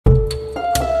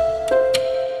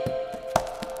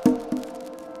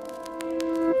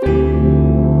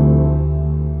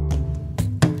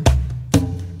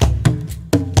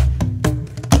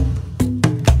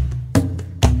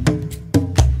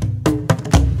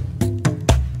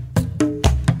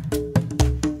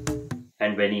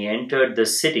when he entered the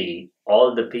city,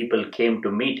 all the people came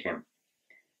to meet him,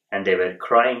 and they were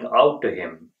crying out to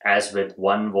him as with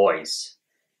one voice.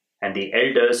 And the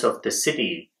elders of the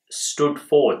city stood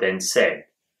forth and said,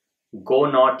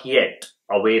 "Go not yet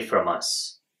away from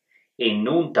us. In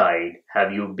noontide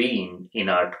have you been in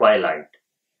our twilight,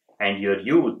 and your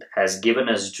youth has given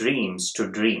us dreams to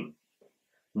dream.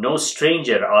 No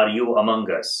stranger are you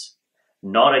among us,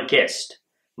 nor a guest,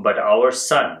 but our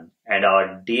son and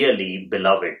our dearly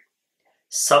beloved.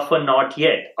 Suffer not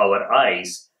yet our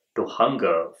eyes to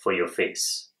hunger for your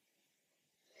face."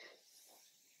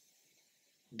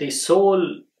 The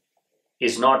soul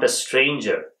is not a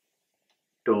stranger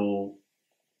to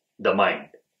the mind.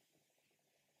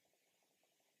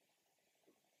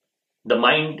 The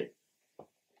mind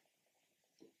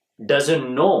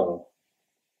doesn't know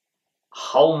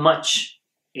how much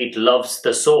it loves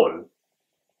the soul.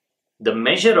 The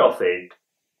measure of it,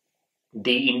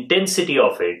 the intensity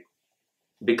of it,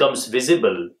 becomes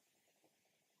visible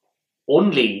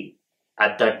only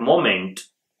at that moment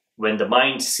when the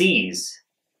mind sees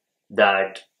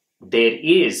that there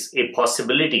is a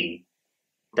possibility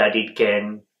that it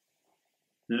can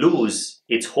lose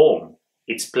its home,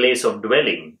 its place of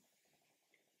dwelling,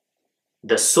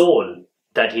 the soul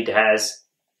that it has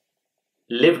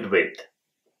lived with,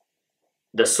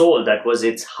 the soul that was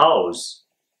its house,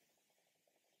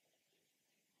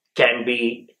 can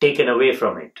be taken away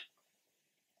from it.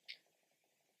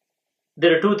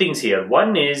 There are two things here.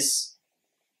 One is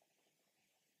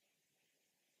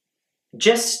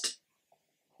just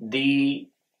the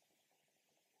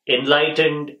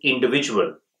enlightened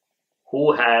individual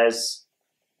who has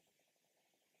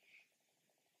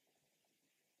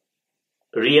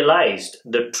realized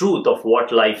the truth of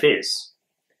what life is,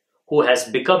 who has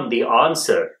become the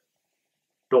answer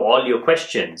to all your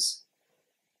questions.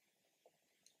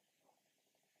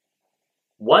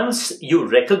 Once you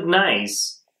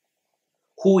recognize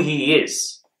who he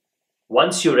is,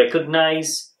 once you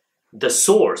recognize the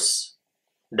source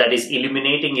that is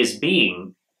illuminating his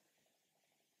being,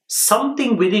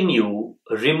 something within you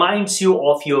reminds you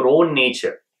of your own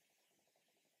nature,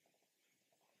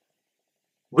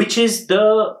 which is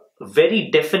the very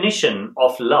definition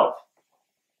of love.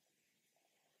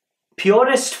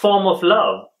 Purest form of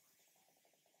love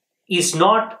is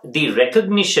not the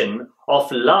recognition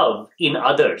of love in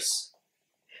others.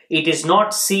 It is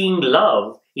not seeing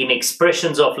love in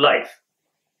expressions of life.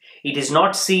 It is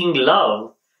not seeing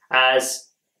love as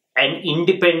an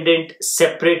independent,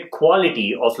 separate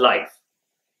quality of life.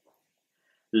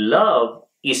 Love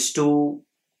is to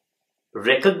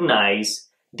recognize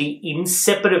the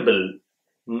inseparable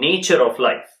nature of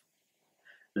life.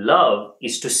 Love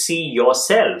is to see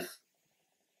yourself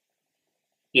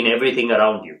in everything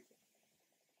around you.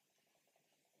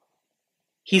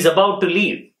 He's about to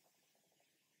leave.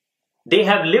 They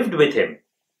have lived with him.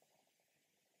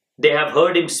 They have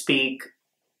heard him speak.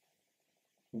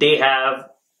 They have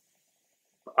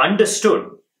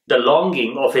understood the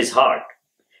longing of his heart.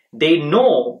 They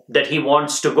know that he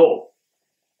wants to go.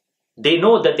 They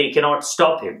know that they cannot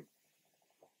stop him.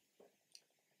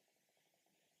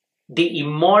 The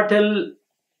immortal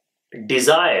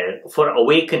desire for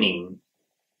awakening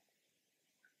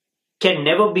can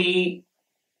never be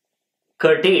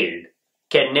curtailed,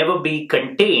 can never be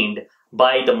contained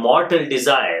by the mortal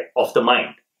desire of the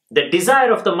mind. The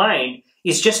desire of the mind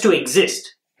is just to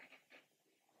exist.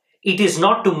 It is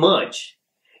not to merge.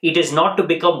 It is not to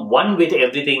become one with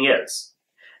everything else.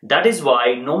 That is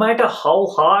why no matter how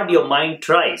hard your mind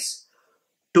tries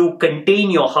to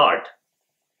contain your heart,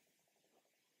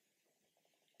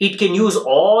 it can use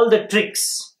all the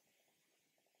tricks.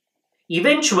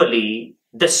 Eventually,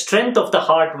 the strength of the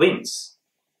heart wins.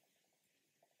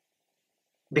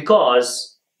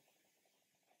 Because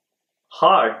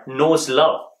heart knows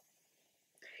love.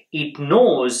 It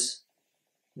knows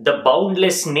the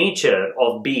boundless nature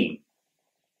of being.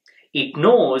 It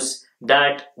knows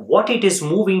that what it is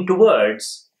moving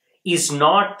towards is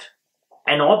not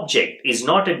an object, is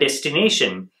not a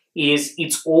destination, is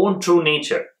its own true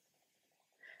nature.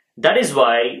 That is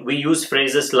why we use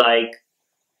phrases like,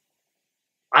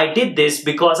 "I did this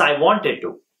because I wanted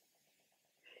to.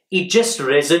 It just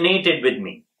resonated with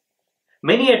me."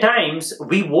 Many a times,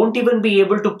 we won't even be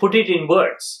able to put it in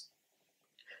words.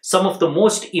 Some of the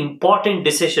most important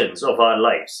decisions of our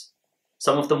lives,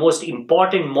 some of the most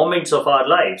important moments of our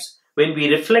lives, when we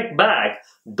reflect back,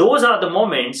 those are the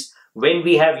moments when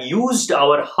we have used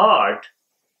our heart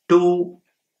to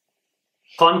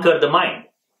conquer the mind.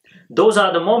 Those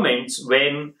are the moments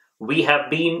when we have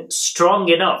been strong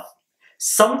enough.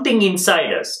 Something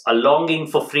inside us, a longing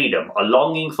for freedom, a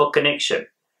longing for connection,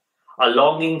 a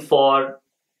longing for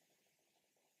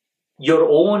your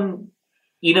own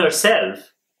inner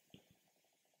self,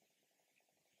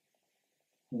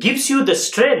 gives you the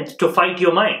strength to fight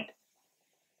your mind.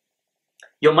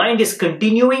 Your mind is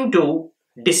continuing to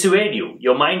dissuade you.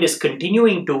 Your mind is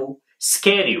continuing to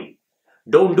scare you.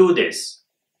 Don't do this.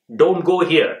 Don't go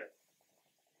here.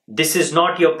 This is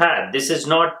not your path. This is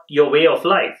not your way of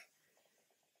life.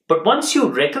 But once you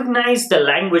recognize the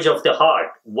language of the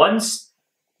heart, once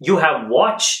you have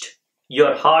watched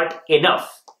your heart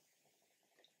enough,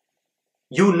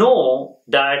 you know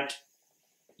that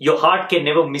your heart can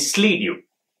never mislead you.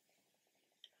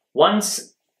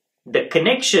 Once the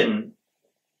connection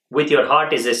with your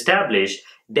heart is established,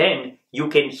 then you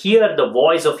can hear the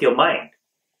voice of your mind.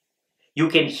 You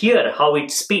can hear how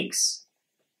it speaks.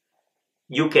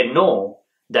 You can know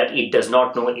that it does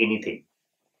not know anything.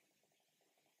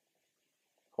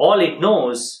 All it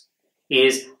knows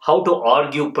is how to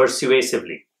argue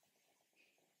persuasively.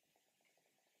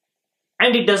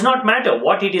 And it does not matter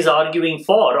what it is arguing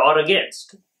for or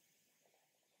against.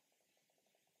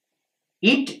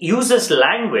 It uses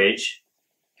language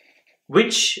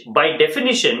which by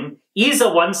definition is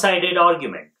a one-sided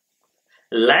argument.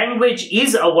 Language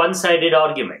is a one-sided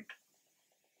argument.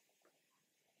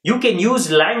 You can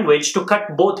use language to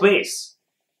cut both ways.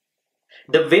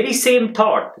 The very same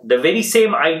thought, the very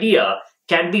same idea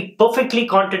can be perfectly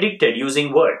contradicted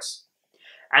using words.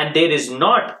 And there is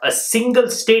not a single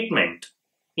statement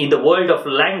in the world of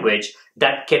language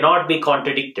that cannot be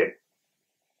contradicted.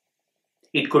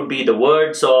 It could be the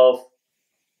words of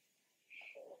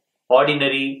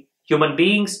ordinary human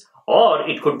beings, or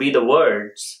it could be the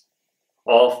words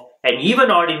of an even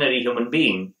ordinary human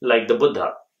being like the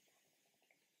Buddha.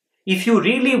 If you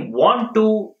really want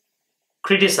to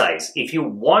criticize, if you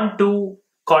want to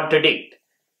contradict,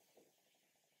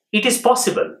 it is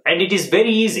possible and it is very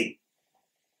easy.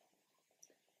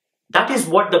 That is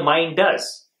what the mind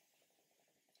does.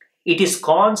 It is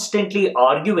constantly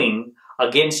arguing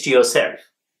against yourself.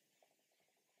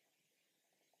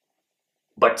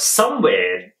 But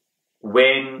somewhere,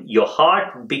 when your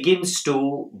heart begins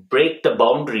to break the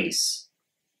boundaries,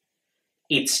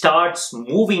 it starts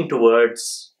moving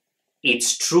towards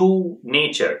its true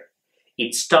nature.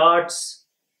 It starts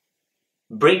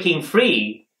breaking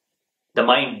free. The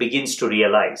mind begins to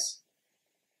realize.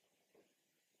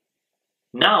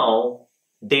 Now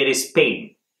there is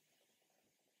pain.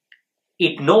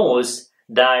 It knows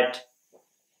that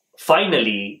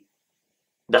finally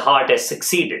the heart has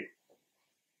succeeded.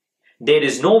 There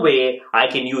is no way I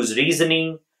can use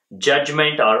reasoning,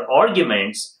 judgment, or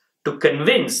arguments to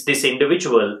convince this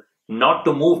individual not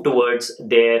to move towards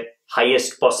their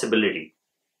highest possibility.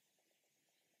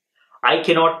 I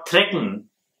cannot threaten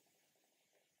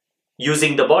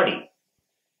using the body.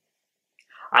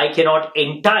 I cannot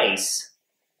entice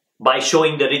by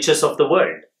showing the riches of the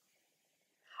world.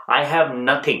 I have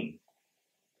nothing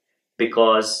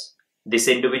because this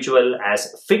individual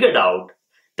has figured out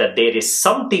that there is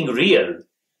something real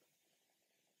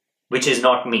which is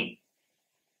not me.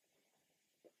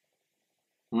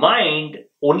 Mind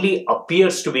only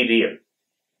appears to be real.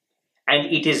 And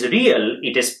it is real,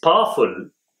 it is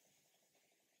powerful,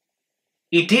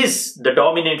 it is the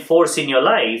dominant force in your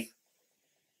life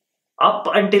up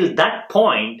until that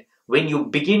point when you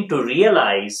begin to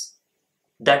realize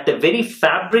that the very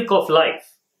fabric of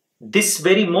life, this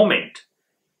very moment,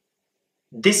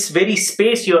 this very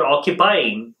space you're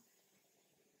occupying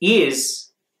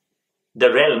is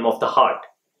the realm of the heart.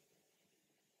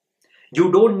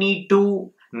 You don't need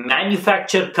to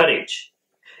manufacture courage.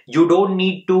 You don't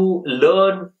need to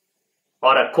learn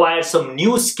or acquire some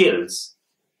new skills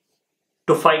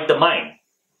to fight the mind.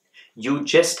 You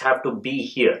just have to be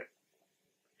here.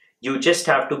 You just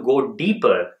have to go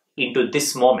deeper into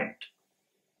this moment.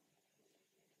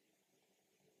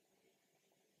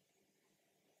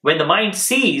 When the mind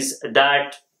sees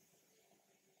that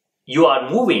you are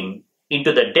moving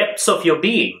into the depths of your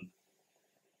being,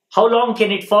 how long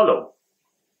can it follow?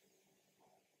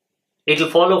 It'll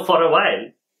follow for a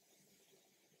while.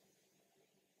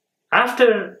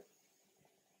 After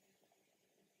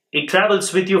it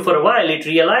travels with you for a while, it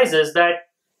realizes that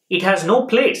it has no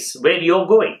place where you're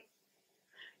going.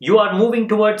 You are moving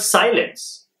towards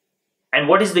silence. And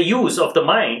what is the use of the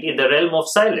mind in the realm of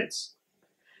silence?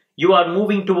 You are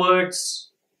moving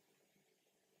towards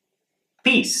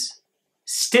peace,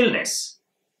 stillness.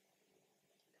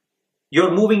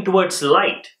 You're moving towards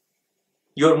light.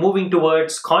 You're moving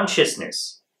towards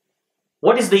consciousness.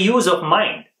 What is the use of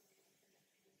mind?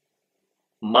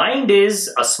 Mind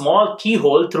is a small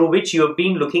keyhole through which you have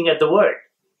been looking at the world.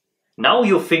 Now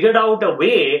you figured out a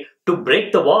way to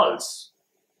break the walls.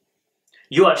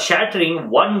 You are shattering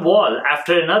one wall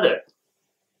after another.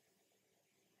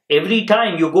 Every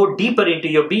time you go deeper into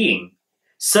your being,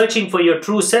 searching for your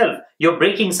true self, you're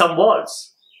breaking some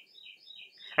walls.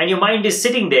 And your mind is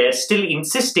sitting there still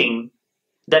insisting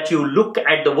that you look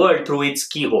at the world through its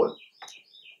keyhole.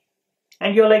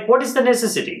 And you're like, what is the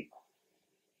necessity?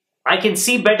 I can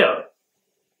see better.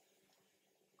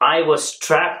 I was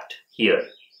trapped here.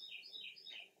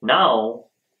 Now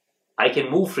I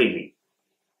can move freely.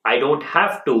 I don't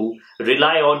have to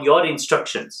rely on your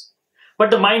instructions. But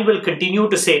the mind will continue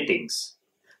to say things.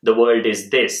 The world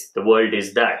is this, the world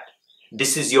is that.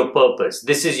 This is your purpose,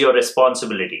 this is your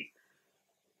responsibility.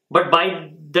 But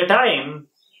by the time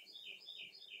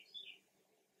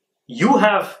you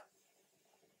have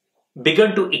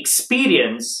begun to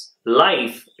experience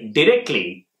life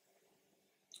directly,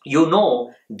 you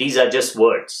know these are just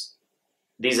words.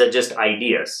 These are just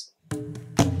ideas.